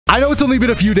I know it's only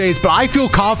been a few days, but I feel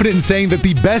confident in saying that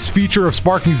the best feature of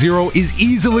Sparking Zero is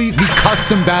easily the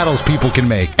custom battles people can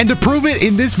make. And to prove it,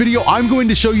 in this video, I'm going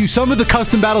to show you some of the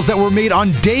custom battles that were made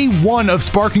on day 1 of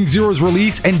Sparking Zero's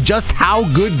release and just how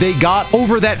good they got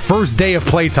over that first day of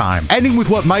playtime. Ending with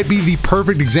what might be the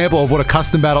perfect example of what a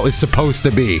custom battle is supposed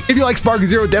to be. If you like Sparking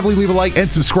Zero, definitely leave a like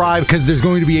and subscribe because there's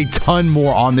going to be a ton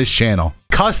more on this channel.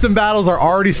 Custom battles are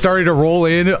already starting to roll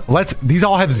in. These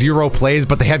all have 0 plays,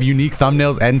 but they have unique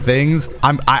thumbnails and things.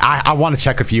 I want to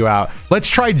check a few out. Let's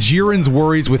try Jiren's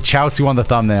Worries with Chiatzu on the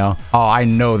thumbnail. Oh, I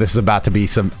know this is about to be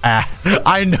some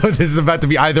I know this is about to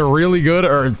be either really good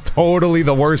or totally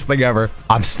the worst thing ever.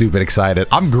 I'm stupid excited.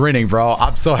 I'm grinning, bro.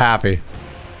 I'm so happy.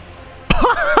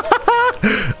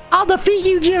 I'll defeat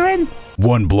you, Jiren.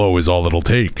 One blow is all it'll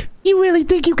take. You really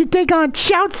think you could take on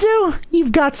Chiatzu?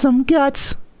 You've got some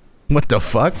guts. What the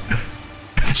fuck?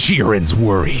 Jiren's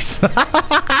Worries.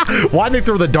 Why'd they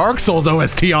throw the Dark Souls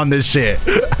OST on this shit?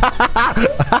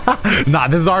 Nah,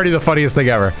 this is already the funniest thing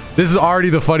ever. This is already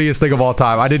the funniest thing of all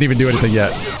time. I didn't even do anything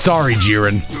yet. Sorry,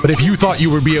 Jiren, but if you thought you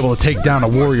would be able to take down a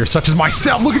warrior such as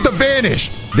myself, look at the vanish.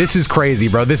 This is crazy,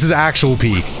 bro. This is actual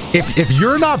peak. If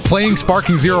you're not playing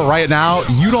Sparking Zero right now,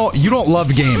 you don't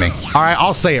love gaming. All right,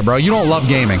 I'll say it, bro. You don't love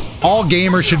gaming. All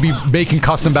gamers should be making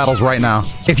custom battles right now.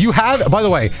 If you have, by the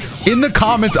way, in the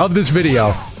comments of this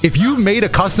video, if you made a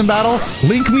custom battle,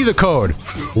 link me the code.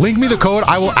 Link me the code.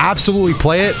 I will absolutely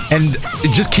play it, and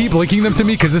just keep linking them to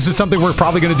me because this is something we're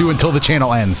probably going to do until the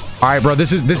channel ends. All right, bro.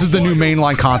 This is the new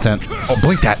mainline content. Oh,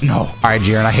 blink that. No. All right,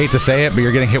 Jiren. I hate to say it, but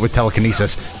you're getting hit with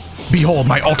telekinesis. Behold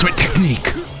my ultimate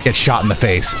technique. Get shot in the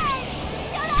face.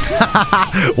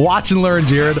 Watch and learn,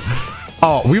 Jiren.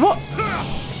 Oh, we won't.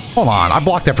 Hold on, I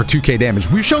blocked that for 2k damage.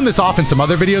 We've shown this off in some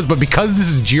other videos, but because this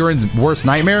is Jiren's worst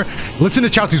nightmare, listen to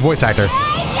Chiatzu's voice actor.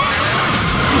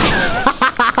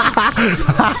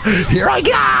 Here I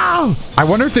go! I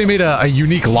wonder if they made a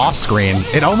unique loss screen.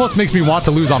 It almost makes me want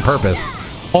to lose on purpose.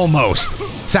 Almost.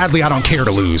 Sadly, I don't care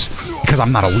to lose, because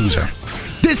I'm not a loser.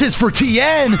 This is for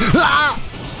TN! Ah!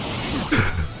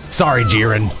 Sorry,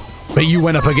 Jiren, but you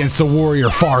went up against a warrior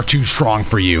far too strong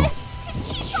for you.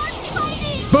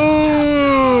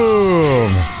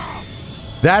 Boom!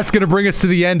 That's gonna bring us to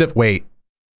the end of... Wait.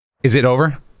 Is it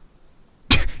over?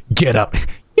 Get up.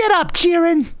 Get up,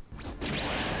 Jiren.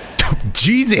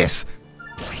 Jesus!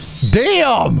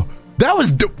 Damn! That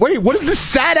was... Wait, what is this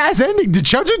sad-ass ending? Did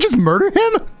Chiatzu just murder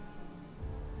him?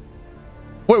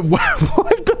 Wait,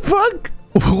 what the fuck?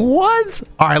 What?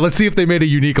 Alright, let's see if they made a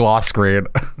unique loss screen.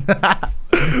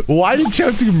 Why did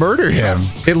Chiatzu murder him?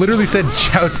 It literally said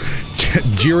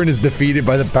Jiren is defeated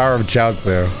by the power of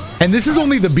Chiatzu. And this is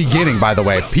only the beginning, by the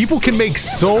way. People can make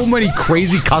so many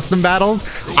crazy custom battles.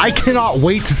 I cannot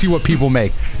wait to see what people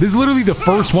make. This is literally the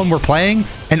first one we're playing,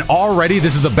 and already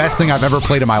this is the best thing I've ever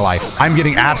played in my life. I'm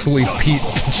getting absolutely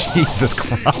Jesus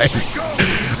Christ.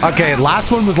 Okay,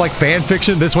 last one was like fan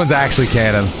fiction. This one's actually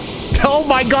canon. Oh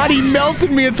my god, he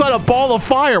melted me inside a ball of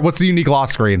fire. What's the unique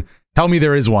loss screen? Tell me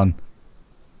there is one.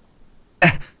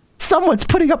 Someone's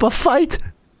putting up a fight.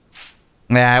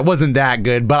 Nah, it wasn't that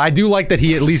good, but I do like that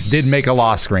he at least did make a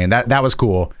loss screen. That was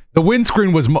cool. The win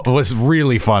screen was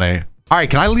really funny. All right,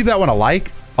 can I leave that one a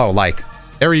like? Oh, like.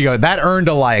 There you go. That earned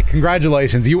a like.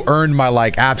 Congratulations. You earned my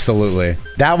like. Absolutely.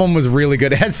 That one was really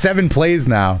good. It has 7 plays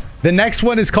now. The next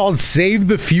one is called Save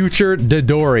the Future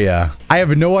Dotodoya. I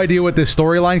have no idea what this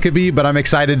storyline could be, but I'm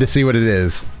excited to see what it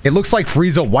is. It looks like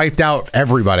Frieza wiped out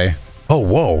everybody. Oh,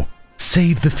 whoa.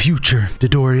 Save the future,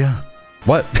 Dotodoya.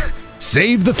 What?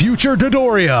 Save the future,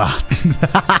 Dotodoya.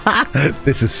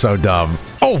 This is so dumb.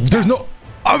 Oh, there's no...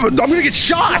 I'm gonna get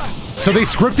shot! So they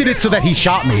scripted it so that he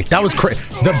shot me. That was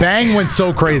crazy. The bang went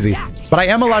so crazy. But I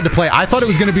am allowed to play. I thought it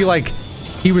was gonna be like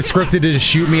he was scripted to just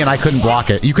shoot me and I couldn't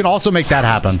block it. You can also make that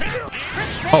happen.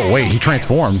 Oh, wait, he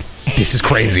transformed. This is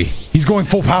crazy. He's going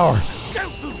full power.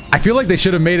 I feel like they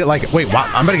should have made it like... Wait,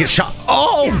 wow, I'm gonna get shot.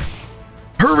 Oh!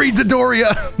 Hurry,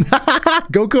 Dotodoya!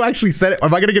 Goku actually said it.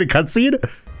 Am I gonna get a cutscene?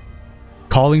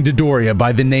 Calling Dotodoya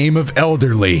by the name of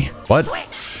Elderly. What?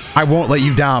 I won't let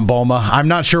you down, Bulma. I'm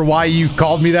not sure why you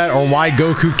called me that or why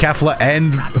Goku, Kefla,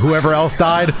 and whoever else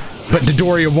died, but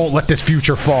Dotodoya won't let this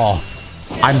future fall.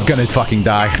 I'm gonna fucking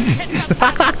die.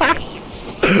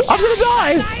 I'm gonna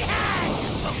die!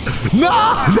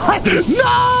 No!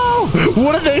 No!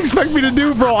 What do they expect me to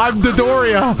do, bro? I'm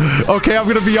Dotodoya. Okay, I'm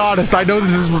gonna be honest. I know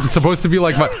this is supposed to be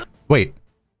like my... Wait.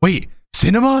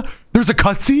 Cinema? There's a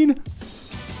cutscene?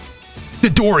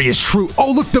 Dotodoya is true.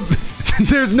 Oh, look,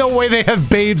 there's no way they have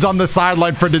babes on the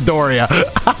sideline for Dotodoya.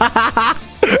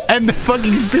 And the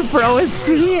fucking super OST.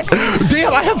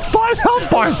 Damn, I have 5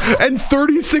 health bars and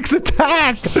 36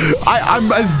 attack.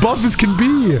 I'm as buff as can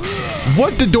be.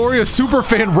 What Dotodoya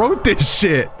superfan wrote this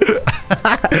shit?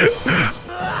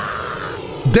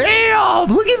 Damn,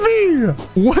 look at me.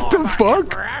 What the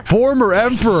fuck? Former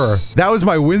Emperor. That was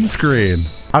my win screen.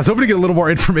 I was hoping to get a little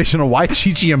more information on why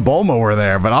Chi-Chi and Bulma were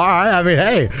there, but all right, I mean,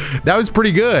 hey, that was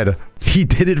pretty good. He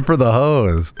did it for the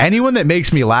hose. Anyone that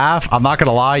makes me laugh, I'm not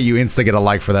gonna lie, you insta get a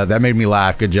like for that. That made me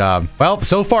laugh, good job. Well,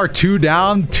 so far 2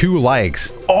 down, 2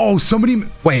 likes. Oh, somebody,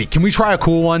 wait, can we try a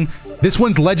cool one? This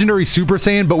one's Legendary Super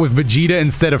Saiyan, but with Vegeta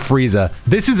instead of Frieza.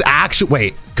 This is actually,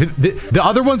 wait, the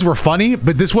other ones were funny,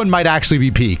 but this one might actually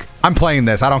be peak. I'm playing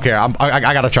this, I don't care, I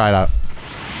gotta try it out.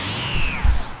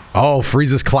 Oh,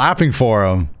 Frieza's clapping for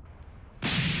him.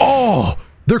 Oh,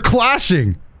 they're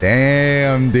clashing.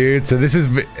 Damn, dude. So this is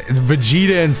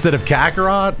Vegeta instead of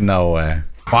Kakarot? No way.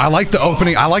 Oh, I like the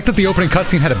opening. I like that the opening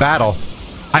cutscene had a battle.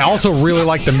 I also really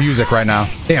like the music right now.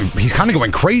 Damn, he's kind of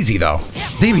going crazy though.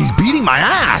 Damn, he's beating my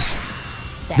ass.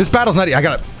 This battle's not, I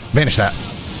gotta vanish that.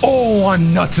 Oh,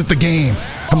 I'm nuts at the game.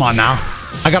 Come on now.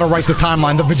 I gotta write the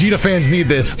timeline. The Vegeta fans need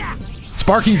this.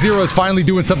 Sparking Zero is finally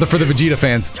doing something for the Vegeta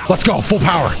fans. Let's go, full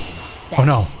power. Oh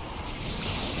no.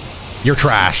 You're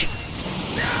trash.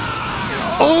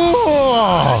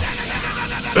 Oh!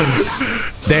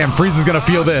 Damn, Frieza's gonna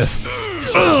feel this.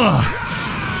 Ugh.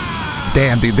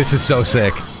 Damn, dude, this is so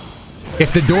sick.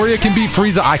 If Dotodoya can beat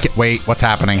Frieza, I can- wait, what's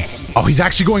happening? Oh, he's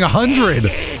actually going 100!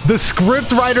 The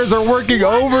script writers are working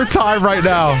overtime right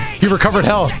now. He recovered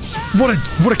health.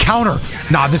 What a counter.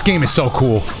 Nah, this game is so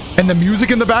cool. And the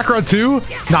music in the background too?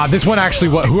 Nah, this one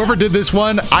actually, whoever did this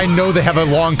one, I know they have a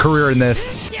long career in this.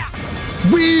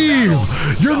 Weave!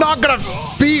 You're not gonna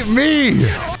beat me!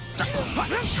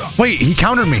 Wait, he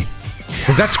countered me.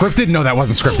 Was that scripted? No, that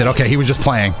wasn't scripted. Okay, he was just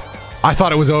playing. I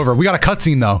thought it was over. We got a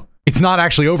cutscene though. It's not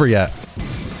actually over yet.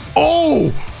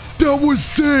 Oh! That was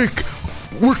sick!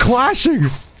 We're clashing!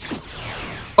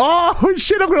 Oh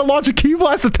shit, I'm gonna launch a Ki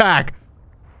Blast attack!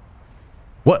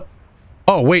 What?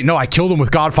 Oh wait, no, I killed him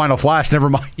with God Final Flash. Never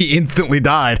mind, he instantly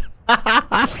died.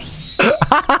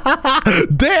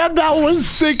 Damn, that was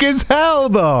sick as hell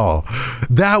though.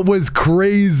 That was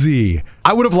crazy.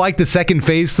 I would have liked the second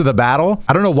phase to the battle.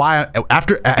 I don't know why.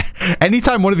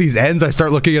 Anytime one of these ends, I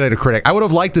start looking at it a critic. I would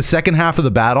have liked the second half of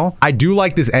the battle. I do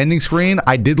like this ending screen.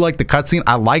 I did like the cutscene.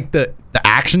 I like the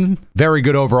action. Very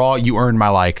good overall. You earned my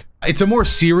like. It's a more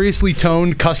seriously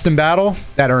toned custom battle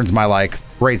that earns my like.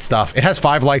 Great stuff. It has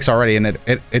 5 likes already, and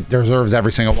it deserves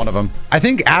every single one of them. I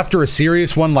think after a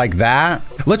serious one like that,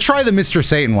 let's try the Mr.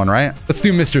 Satan one, right? Let's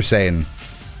do Mr. Satan.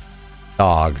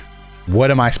 Dog, what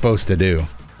am I supposed to do?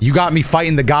 You got me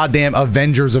fighting the goddamn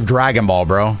Avengers of Dragon Ball,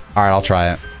 bro. All right, I'll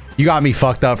try it. You got me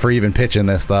fucked up for even pitching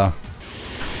this, though.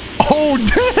 Oh,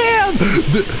 damn!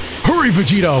 Hurry,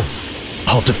 Vegito!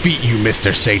 I'll defeat you,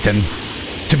 Mr. Satan.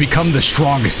 To become the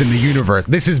strongest in the universe.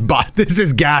 This is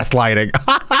gaslighting.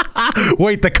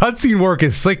 Wait, the cutscene work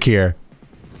is sick here.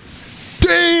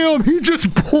 Damn, he just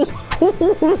laid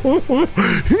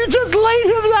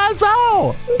his ass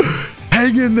out.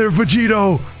 Hang in there,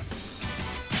 Vegito.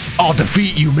 I'll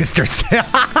defeat you, Mr.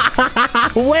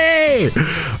 Wait,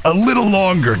 a little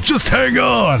longer. Just hang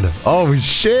on. Oh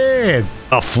shit!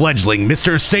 A fledgling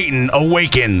Mr. Satan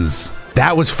awakens.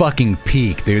 That was fucking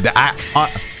peak, dude.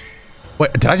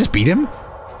 Wait, did I just beat him?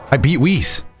 I beat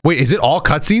Whis. Wait, is it all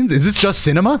cutscenes? Is this just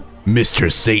cinema?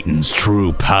 Mr. Satan's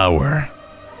true power.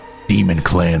 Demon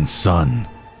Clan's son.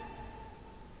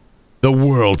 The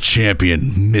world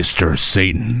champion, Mr.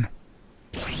 Satan.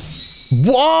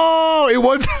 Whoa! It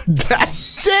was that.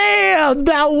 Damn,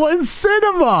 that was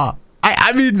cinema.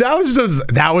 I mean, that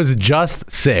was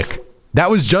just sick. That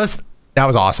was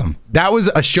awesome. That was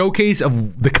a showcase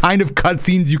of the kind of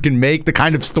cutscenes you can make, the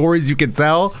kind of stories you can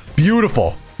tell.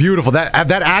 Beautiful, beautiful.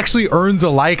 That actually earns a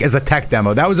like as a tech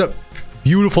demo. That was a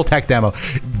beautiful tech demo.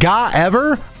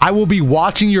 Ever, I will be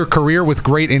watching your career with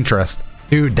great interest.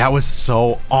 Dude, that was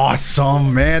so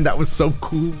awesome, man. That was so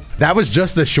cool. That was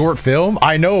just a short film.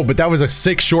 I know, but that was a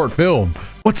sick short film.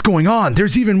 What's going on?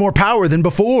 There's even more power than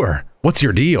before. What's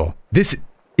your deal? This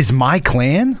is my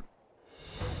clan?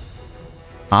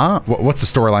 Huh? What's the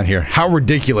storyline here? How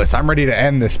ridiculous. I'm ready to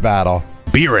end this battle.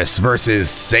 Beerus versus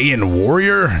Saiyan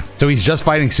Warrior? So he's just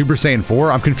fighting Super Saiyan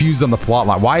 4? I'm confused on the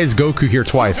plotline. Why is Goku here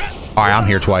twice? All right, I'm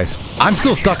here twice. I'm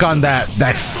still stuck on that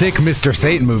sick Mr.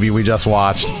 Satan movie we just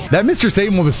watched. That Mr.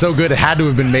 Satan one was so good, it had to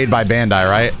have been made by Bandai,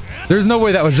 right? There's no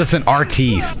way that was just an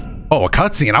artiste. Oh, a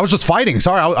cutscene. I was just fighting.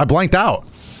 Sorry, I blanked out.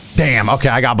 Damn, okay,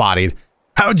 I got bodied.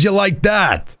 How'd you like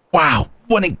that? Wow,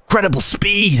 what incredible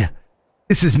speed.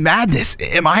 This is madness.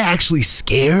 Am I actually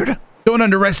scared? Don't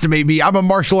underestimate me. I'm a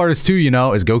martial artist too, you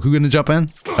know. Is Goku gonna jump in?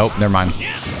 Nope, never mind.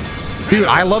 Dude,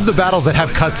 I love the battles that have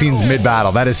cutscenes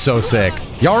mid-battle. That is so sick.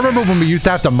 Y'all remember when we used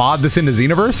to have to mod this into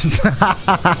Xenoverse?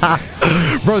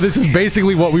 Bro, this is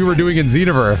basically what we were doing in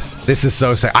Xenoverse. This is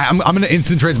so sick. I'm gonna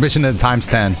instant transmission at times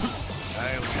 10.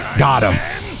 Got him.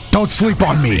 Don't sleep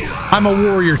on me. I'm a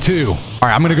warrior too. All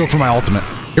right, I'm gonna go for my ultimate.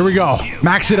 Here we go.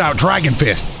 Max it out. Dragon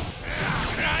Fist.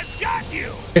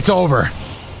 It's over.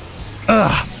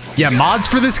 Ugh. Yeah, mods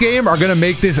for this game are gonna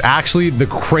make this actually the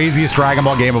craziest Dragon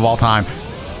Ball game of all time.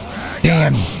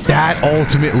 Damn, that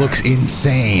ultimate looks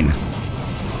insane.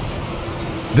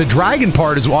 The dragon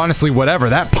part is honestly whatever.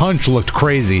 That punch looked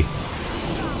crazy.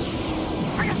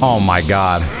 Oh my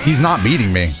god. He's not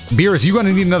beating me. Beerus, you're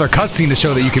gonna need another cutscene to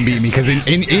show that you can beat me, because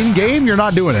in game, you're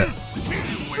not doing it.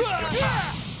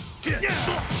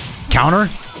 Counter?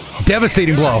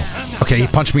 Devastating blow. Okay, he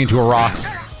punched me into a rock.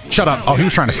 Shut up. Oh, he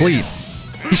was trying to sleep.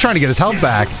 He's trying to get his health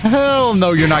back. Hell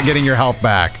no, you're not getting your health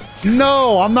back.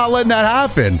 No, I'm not letting that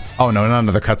happen. Oh no, not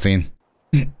another cutscene.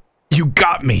 You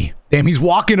got me. Damn, he's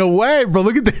walking away, bro.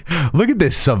 Look at this. Look at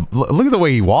the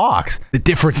way he walks. The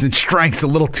difference in strength's a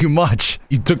little too much.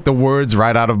 You took the words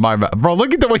right out of my mouth. Bro,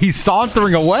 look at the way he's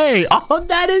sauntering away. Oh,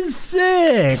 that is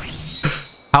sick.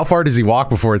 How far does he walk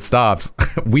before it stops?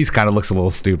 Whis kind of looks a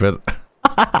little stupid.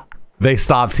 They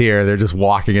stopped here. They're just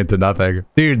walking into nothing.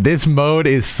 Dude, this mode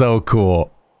is so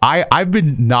cool. I've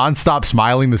been nonstop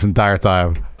smiling this entire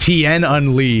time. Tien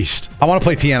Unleashed. I want to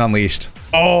play Tien Unleashed.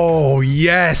 Oh,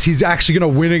 yes. He's actually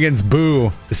going to win against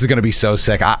Boo. This is going to be so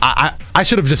sick. I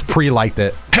should have just pre-liked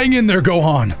it. Hang in there,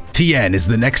 Gohan. Tien is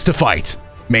the next to fight.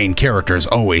 Main characters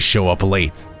always show up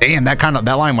late. Damn, that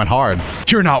line went hard.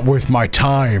 You're not worth my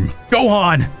time.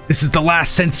 Gohan, this is the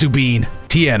last Sensu Bean.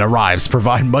 Tien arrives,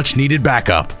 provide much needed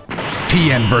backup.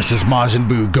 Tien versus Majin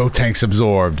Buu, Gotenks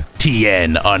absorbed.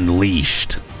 Tien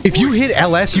Unleashed. If you hit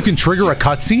LS, you can trigger a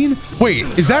cutscene? Wait,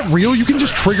 is that real? You can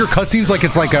just trigger cutscenes like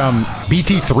it's like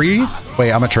BT3?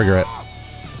 Wait, I'm gonna trigger it.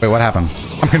 Wait, what happened?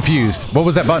 I'm confused. What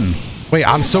was that button? Wait,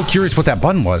 I'm so curious what that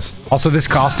button was. Also, this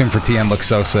costume for Tien looks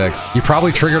so sick. You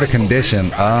probably triggered a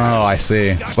condition. Oh, I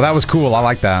see. Well, that was cool. I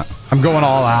like that. I'm going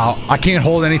all out. I can't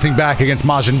hold anything back against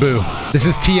Majin Buu. This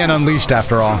is Tien Unleashed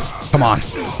after all. Come on.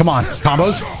 Come on.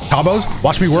 Combos. Combos.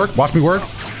 Watch me work. Watch me work.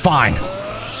 Fine.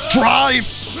 Drive.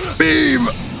 Beam.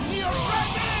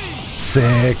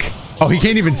 Sick. Oh, he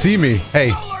can't even see me.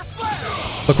 Hey.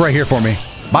 Look right here for me.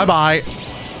 Bye-bye.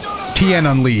 Tien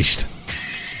Unleashed.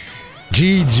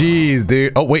 GG's,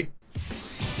 dude. Oh, wait.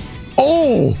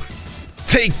 Oh!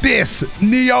 Take this!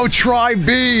 Neo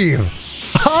Tri-Beam!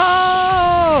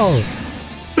 Oh!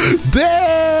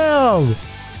 Damn!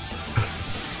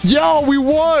 Yo, we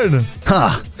won!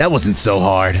 Huh, that wasn't so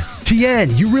hard.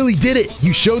 Tien, you really did it!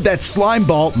 You showed that slime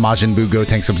ball. Majin Buu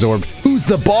Gotenks absorbed. Who's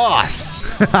the boss?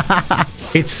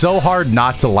 It's so hard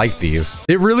not to like these.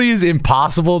 It really is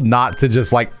impossible not to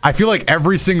just like, I feel like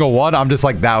every single one, I'm just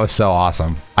like, that was so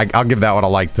awesome. I'll give that one a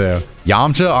like too.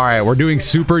 Yamcha, all right, we're doing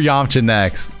Super Yamcha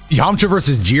next. Yamcha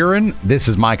versus Jiren, this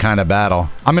is my kind of battle.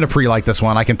 I'm gonna pre-like this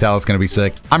one. I can tell it's gonna be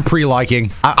sick. I'm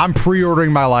pre-liking. I'm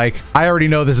pre-ordering my like. I already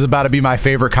know this is about to be my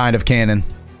favorite kind of canon.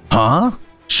 Huh?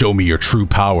 Show me your true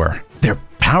power. Their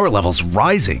power level's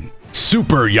rising.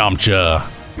 Super Yamcha.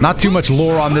 Not too much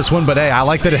lore on this one, but hey, I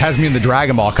like that it has me in the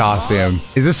Dragon Ball costume.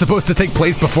 Is this supposed to take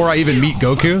place before I even meet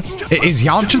Goku? Is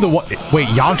Yamcha the one? Wait,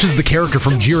 Yamcha's the character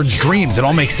from Jiren's dreams. It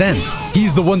all makes sense.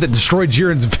 He's the one that destroyed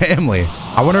Jiren's family.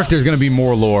 I wonder if there's going to be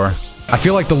more lore. I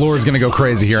feel like the lore is going to go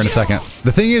crazy here in a second.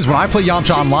 The thing is, when I play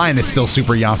Yamcha online, it's still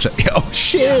Super Yamcha. Oh,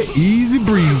 shit. Easy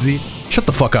breezy. Shut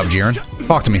the fuck up, Jiren.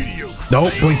 Talk to me.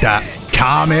 Nope, blink that.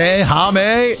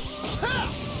 Kamehame.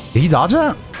 Did he dodge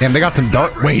that? Damn, they got some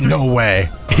dark. Wait, no way.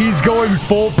 He's going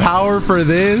full power for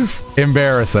this?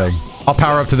 Embarrassing. I'll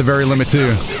power up to the very limit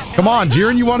too. Come on,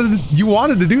 Jiren, you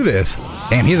wanted to do this.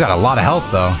 Damn, he's got a lot of health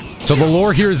though. So the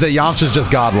lore here is that Yamcha's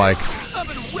just godlike.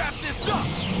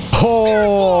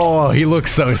 Oh, he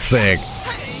looks so sick.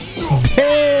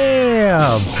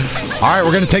 Damn. All right,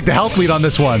 we're gonna take the health lead on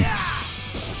this one.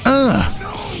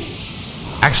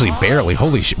 Actually, barely.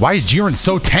 Holy shit. Why is Jiren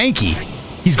so tanky?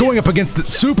 He's going up against the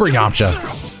Super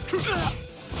Yamcha.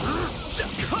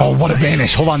 Oh, what a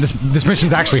vanish. Hold on, this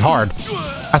mission's actually hard.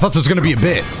 I thought this was gonna be a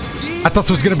bit.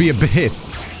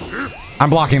 I'm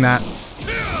blocking that.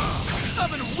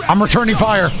 I'm returning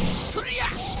fire.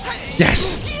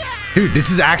 Yes. Dude,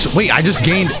 this is actually... Wait, I just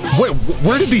gained... Wait,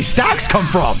 where did these stacks come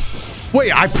from?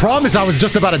 Wait, I promise I was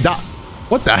just about to die.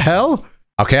 What the hell?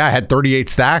 Okay, I had 38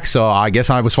 stacks, so I guess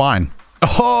I was fine.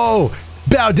 Oh!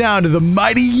 Bow down to the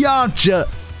mighty Yamcha.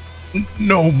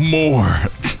 No more.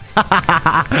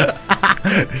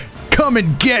 Come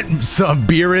and get some,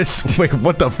 Beerus. Wait,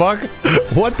 what the fuck?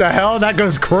 What the hell? That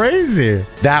goes crazy.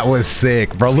 That was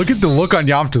sick, bro. Look at the look on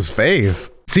Yamcha's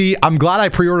face. See, I'm glad I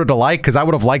pre-ordered a like because I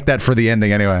would have liked that for the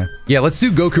ending anyway. Yeah, let's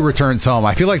do Goku Returns Home.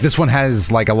 I feel like this one has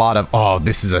like a lot of, oh,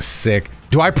 this is a sick.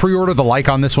 Do I pre-order the like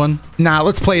on this one? Nah,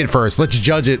 let's play it first. Let's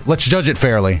judge it. Let's judge it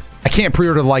fairly. I can't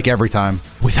pre-order the like every time.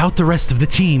 Without the rest of the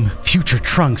team, future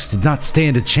Trunks did not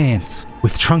stand a chance.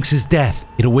 With Trunks' death,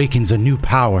 it awakens a new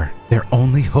power. Their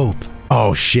only hope.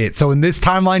 Oh shit. So in this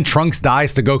timeline, Trunks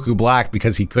dies to Goku Black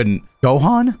because he couldn't.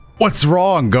 Gohan? What's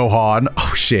wrong, Gohan?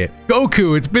 Oh shit.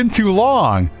 Goku, it's been too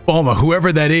long. Bulma,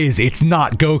 whoever that is, it's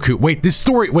not Goku. Wait, this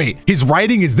story, wait, his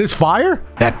writing is this fire?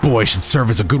 That boy should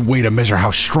serve as a good way to measure how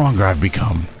stronger I've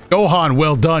become. Gohan,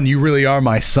 well done. You really are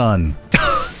my son.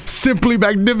 Simply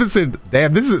magnificent.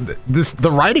 Damn, the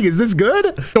writing is this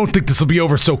good? Don't think this will be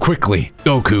over so quickly.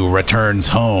 Goku returns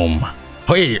home.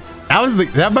 Wait,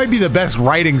 that might be the best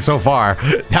writing so far.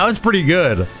 That was pretty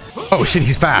good. Oh shit,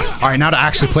 he's fast. All right, now to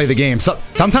actually play the game. So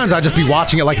sometimes I just be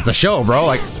watching it like it's a show, bro.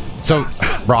 Like, so,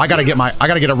 bro, I gotta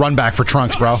get a run back for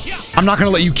Trunks, bro. I'm not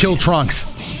gonna let you kill Trunks.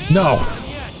 No.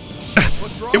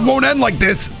 It won't end like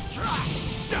this.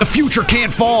 The future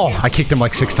can't fall. I kicked him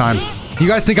like 6 times. You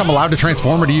guys think I'm allowed to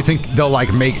transform, or do you think they'll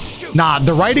like make? Nah,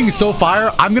 the writing is so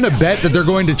fire. I'm gonna bet that they're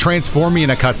going to transform me in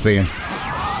a cutscene.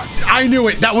 I knew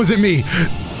it. That wasn't me.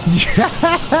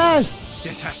 Yes.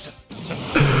 This has to.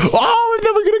 Oh, and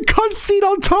then we're gonna cutscene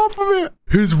on top of it.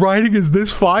 His writing is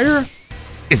this fire?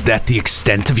 Is that the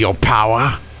extent of your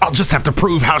power? I'll just have to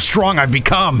prove how strong I've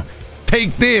become.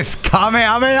 Take this,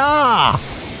 Kamehameha!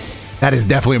 That is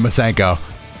definitely a Masenko.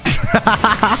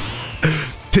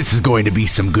 This is going to be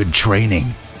some good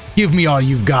training. Give me all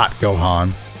you've got,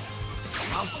 Gohan.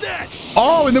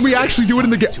 Oh, and then we actually do it in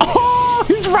the game. Oh,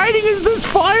 his writing is this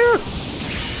fire?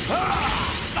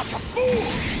 Such a fool!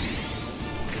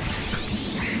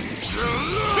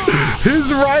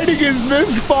 His writing is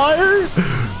this fire?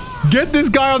 Get this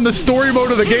guy on the story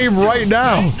mode of the game right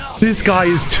now. This guy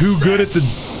is too good at the...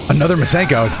 Another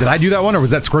Masenko. Did I do that one, or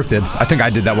was that scripted? I think I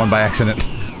did that one by accident.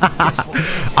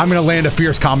 I'm gonna land a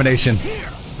fierce combination.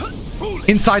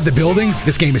 Inside the building,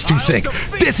 this game is too sick.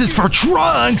 This is for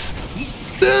Trunks!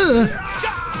 Ugh.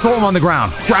 Throw him on the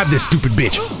ground. Grab this stupid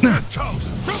bitch.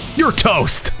 You're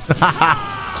toast.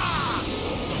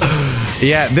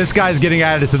 Yeah, this guy's getting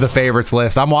added to the favorites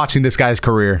list. I'm watching this guy's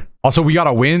career. Also, we got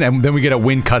a win, and then we get a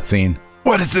win cutscene.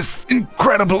 What is this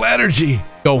incredible energy?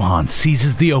 Gohan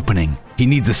seizes the opening. He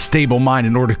needs a stable mind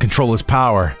in order to control his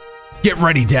power. Get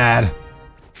ready, Dad.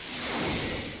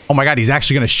 Oh my god, he's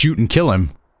actually gonna shoot and kill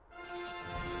him.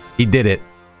 He did it.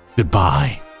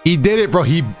 Goodbye. He did it, bro.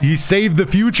 He saved the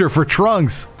future for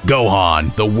Trunks.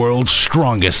 Gohan, the world's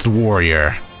strongest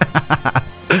warrior.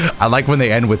 I like when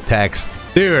they end with text.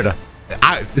 Dude,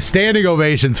 standing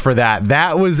ovations for that.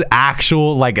 That was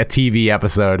actual, like, a TV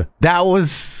episode. That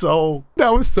was so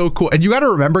cool. And you got to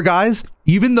remember, guys,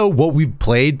 even though what we've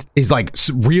played is like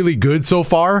really good so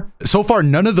far,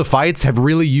 none of the fights have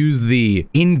really used the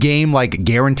in-game like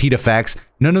guaranteed effects.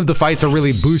 None of the fights are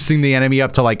really boosting the enemy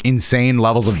up to like insane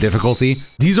levels of difficulty.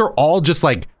 These are all just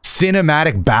like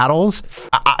cinematic battles.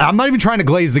 I'm not even trying to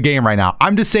glaze the game right now.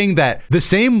 I'm just saying that the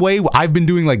same way I've been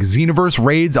doing like Xenoverse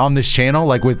raids on this channel,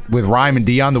 like with Rhyme and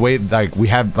Dion, the way like we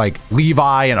have like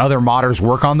Levi and other modders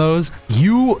work on those,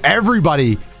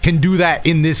 everybody can do that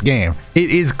in this game. It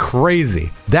is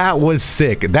crazy. That was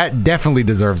sick. That definitely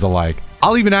deserves a like.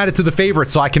 I'll even add it to the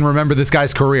favorites so I can remember this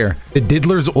guy's career. The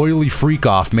Diddler's Oily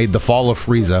Freak-Off made The Fall of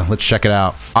Frieza. Let's check it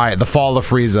out. All right, The Fall of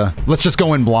Frieza. Let's just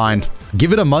go in blind.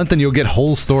 Give it a month and you'll get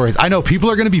whole stories. I know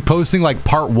people are going to be posting like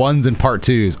part 1s and part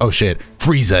 2s. Oh shit,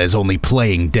 Frieza is only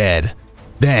playing dead.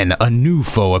 Then a new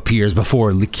foe appears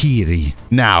before Likiri.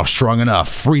 Now strong enough,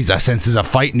 Frieza senses a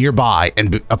fight nearby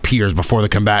and appears before the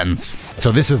combatants.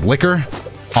 So this is Liquor?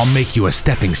 I'll make you a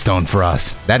stepping stone for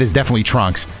us. That is definitely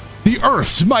Trunks. The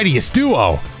Earth's mightiest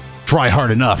duo. Try hard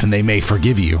enough and they may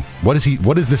forgive you. What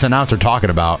is this announcer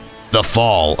talking about? The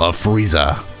Fall of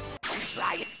Frieza.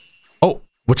 Oh,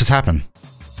 what just happened?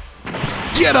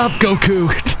 Get up, Goku!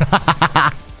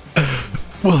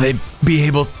 Will they be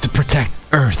able to protect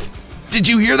Earth? Did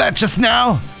you hear that just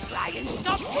now?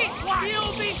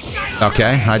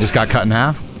 Okay, I just got cut in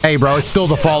half. Hey, bro, it's still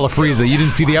The Fall of Frieza. You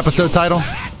didn't see the episode title?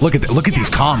 Look at these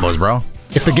combos, bro.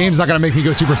 If the game's not gonna make me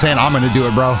go Super Saiyan, I'm gonna do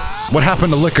it, bro. What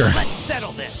happened to Liquor? Let's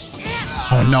settle this.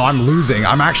 Oh no, I'm losing.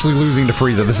 I'm actually losing to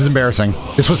Frieza. This is embarrassing.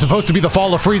 This was supposed to be The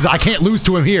Fall of Frieza. I can't lose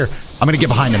to him here. I'm gonna get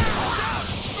behind him.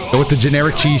 Go with the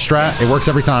generic cheese strat. It works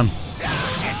every time.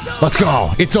 Let's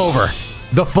go. It's over.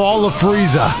 The Fall of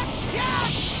Frieza.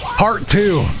 Part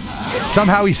 2.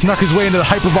 Somehow he snuck his way into the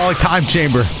hyperbolic time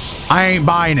chamber. I ain't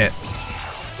buying it.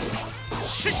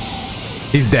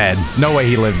 He's dead. No way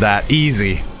he lives that.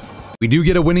 Easy. We do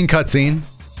get a winning cutscene.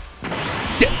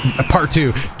 Part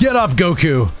 2. Get up,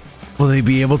 Goku. Will they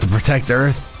be able to protect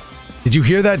Earth? Did you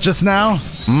hear that just now?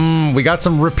 We got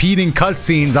some repeating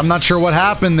cutscenes. I'm not sure what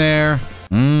happened there.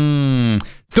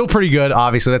 Still pretty good,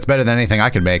 obviously. That's better than anything I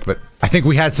could make, but I think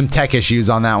we had some tech issues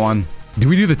on that one. Did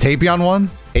we do the Tapion one?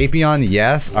 Tapion,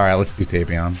 yes. All right, let's do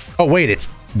Tapion. Oh, wait,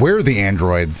 where are the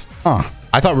androids? Huh.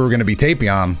 I thought we were going to be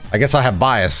Tapion. I guess I have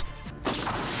bias.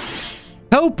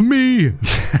 Help me.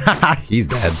 He's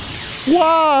dead.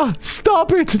 Wah!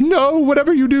 Stop it! No,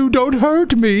 whatever you do, don't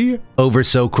hurt me! Over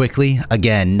so quickly.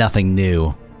 Again, nothing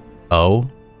new. Oh?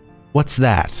 What's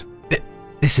that?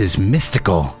 This is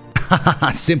mystical.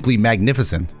 Simply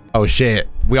magnificent. Oh shit,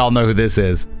 we all know who this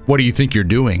is. What do you think you're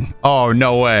doing? Oh,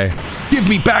 no way. Give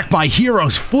me back my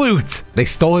hero's flute! They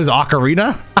stole his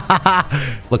ocarina?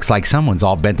 Looks like someone's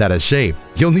all bent out of shape.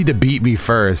 You'll need to beat me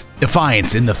first.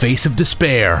 Defiance in the face of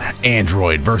despair.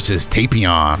 Android versus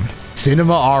Tapion.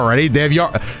 Cinema already?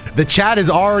 Damn, the chat is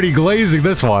already glazing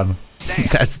this one.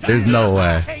 There's no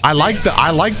way. I like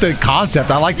the concept.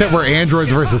 I like that we're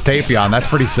androids versus Tapion. That's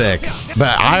pretty sick.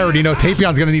 But I already know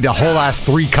Tapion's gonna need a whole ass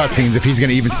 3 cutscenes if he's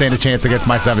gonna even stand a chance against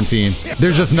my 17.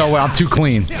 There's just no way. I'm too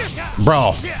clean.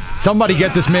 Bro, somebody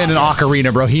get this man an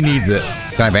ocarina, bro. He needs it.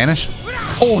 Can I vanish?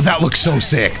 Oh, that looks so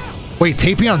sick. Wait,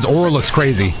 Tapion's aura looks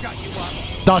crazy.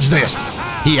 Dodge this.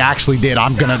 He actually did.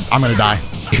 I'm gonna die.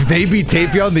 If they beat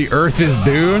Tapion, the Earth is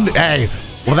doomed. Hey,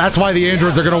 well, that's why the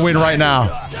androids are gonna win right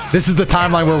now. This is the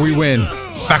timeline where we win.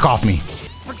 Back off me.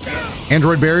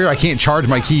 Android barrier. I can't charge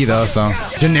my key though, so.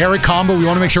 Generic combo. We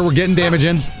want to make sure we're getting damage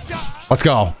in. Let's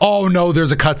go. Oh no,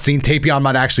 there's a cutscene. Tapion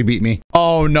might actually beat me.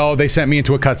 Oh no, they sent me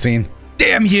into a cutscene.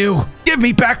 Damn you. Give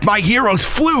me back my hero's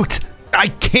flute. I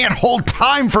can't hold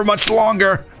time for much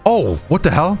longer. Oh, what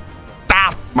the hell?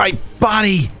 Ah, my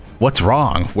body. What's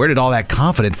wrong? Where did all that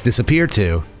confidence disappear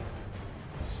to?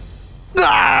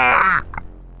 Ah!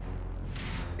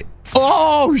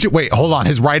 Oh, shit. Wait, hold on.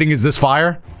 His writing is this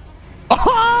fire?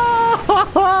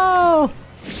 Oh,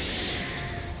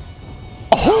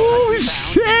 oh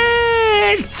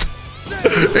shit!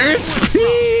 It's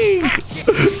pink!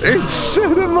 It's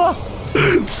cinema!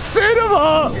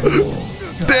 Cinema!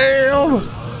 Damn!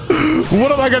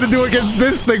 What am I gonna do against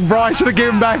this thing, bro? I should have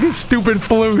given back his stupid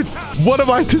flute. What am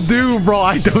I to do, bro?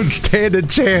 I don't stand a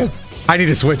chance. I need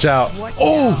to switch out.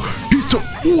 Oh,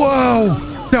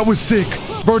 wow, that was sick.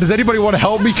 Bro, does anybody want to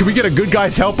help me? Can we get a good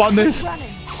guy's help on this?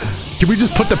 Can we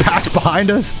just put the patch behind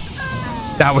us?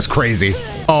 That was crazy.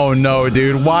 Oh no,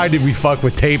 dude. Why did we fuck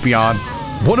with Tapion?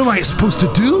 What am I supposed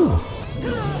to do?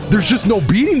 There's just no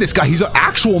beating this guy. He's an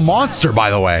actual monster, by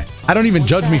the way. I don't even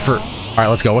judge me for... All right,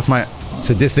 let's go. What's my...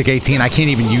 Sadistic 18. I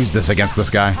can't even use this against this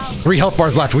guy. 3 health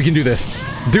bars left. We can do this.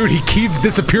 Dude, he keeps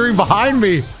disappearing behind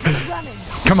me.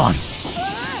 Come on.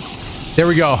 There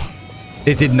we go.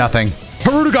 It did nothing.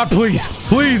 Haruto God, please.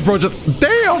 Please, bro. Just...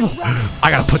 Damn. I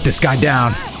gotta put this guy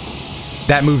down.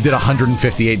 That move did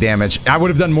 158 damage. I would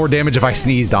have done more damage if I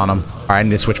sneezed on him. All right, I need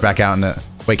to switch back out. And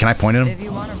wait, can I point at him? If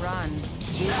you want to run.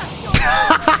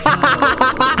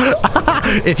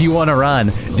 If you want to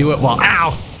run, do it while...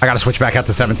 Ow! I gotta switch back out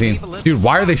to 17. Dude,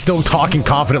 why are they still talking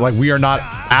confident like we are not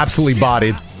absolutely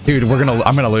bodied? Dude,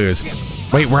 I'm gonna lose.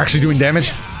 Wait, we're actually doing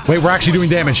damage? Wait, we're actually doing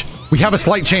damage. We have a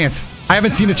slight chance. I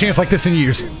haven't seen a chance like this in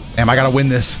years. Damn, I gotta win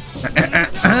this.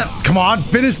 Come on,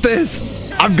 finish this.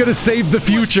 I'm gonna save the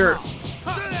future.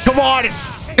 Come on.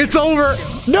 It's over.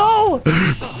 No.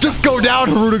 Just go down,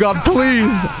 Haruto God,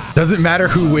 please. Doesn't matter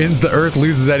who wins, the Earth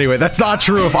loses anyway. That's not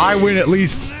true. If I win, at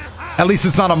least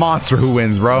it's not a monster who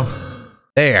wins, bro.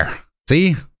 There.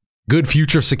 See? Good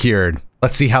future secured.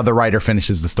 Let's see how the writer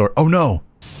finishes the story. Oh, no.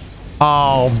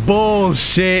 Oh,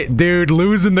 bullshit, dude.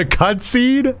 Losing the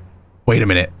cutscene? Wait a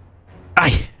minute.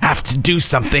 I have to do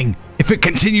something. If it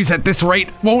continues at this rate,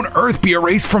 won't Earth be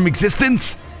erased from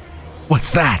existence?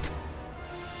 What's that?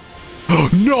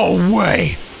 No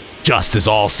way. Just as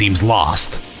all seems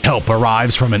lost, help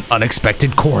arrives from an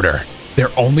unexpected quarter.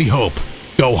 Their only hope,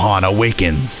 Gohan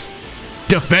awakens.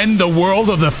 Defend the world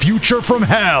of the future from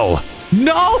hell.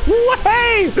 No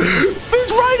way!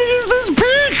 This writing is this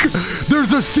big!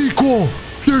 There's a sequel!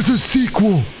 There's a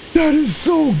sequel! That is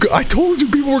so good. I told you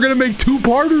people were gonna make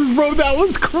 2-parters, bro. That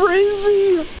was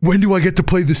crazy. When do I get to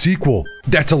play the sequel?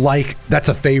 That's a like, that's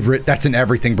a favorite, that's an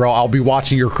everything, bro. I'll be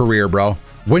watching your career, bro.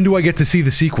 When do I get to see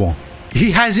the sequel?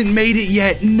 He hasn't made it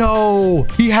yet. No,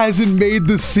 he hasn't made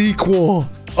the sequel.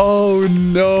 Oh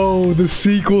no, the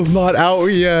sequel's not out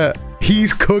yet.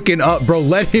 He's cooking up, bro.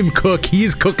 Let him cook.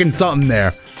 He's cooking something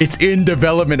there. It's in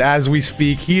development as we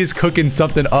speak. He is cooking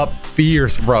something up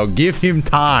fierce, bro. Give him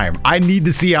time. I need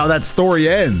to see how that story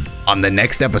ends on the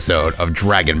next episode of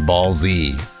Dragon Ball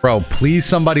Z. Bro, please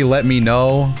somebody let me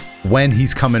know when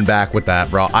he's coming back with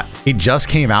that, bro. It just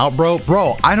came out, bro.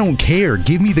 Bro, I don't care.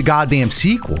 Give me the goddamn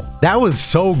sequel. That was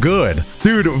so good.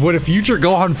 Dude, when a future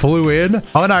Gohan flew in,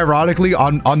 unironically,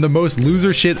 on the most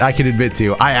loser shit I can admit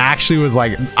to, I actually was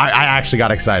like, I actually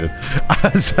got excited.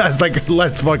 I was like,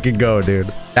 let's fucking go,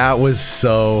 dude. That was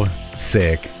so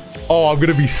sick. Oh, I'm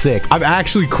gonna be sick. I'm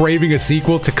actually craving a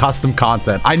sequel to custom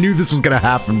content. I knew this was gonna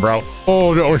happen, bro.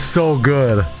 Oh, that was so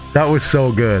good. That was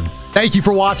so good. Thank you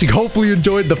for watching. Hopefully you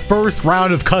enjoyed the first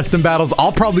round of custom battles.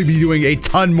 I'll probably be doing a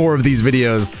ton more of these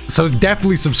videos. So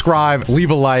definitely subscribe, leave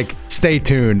a like, stay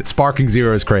tuned. Sparking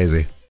Zero is crazy.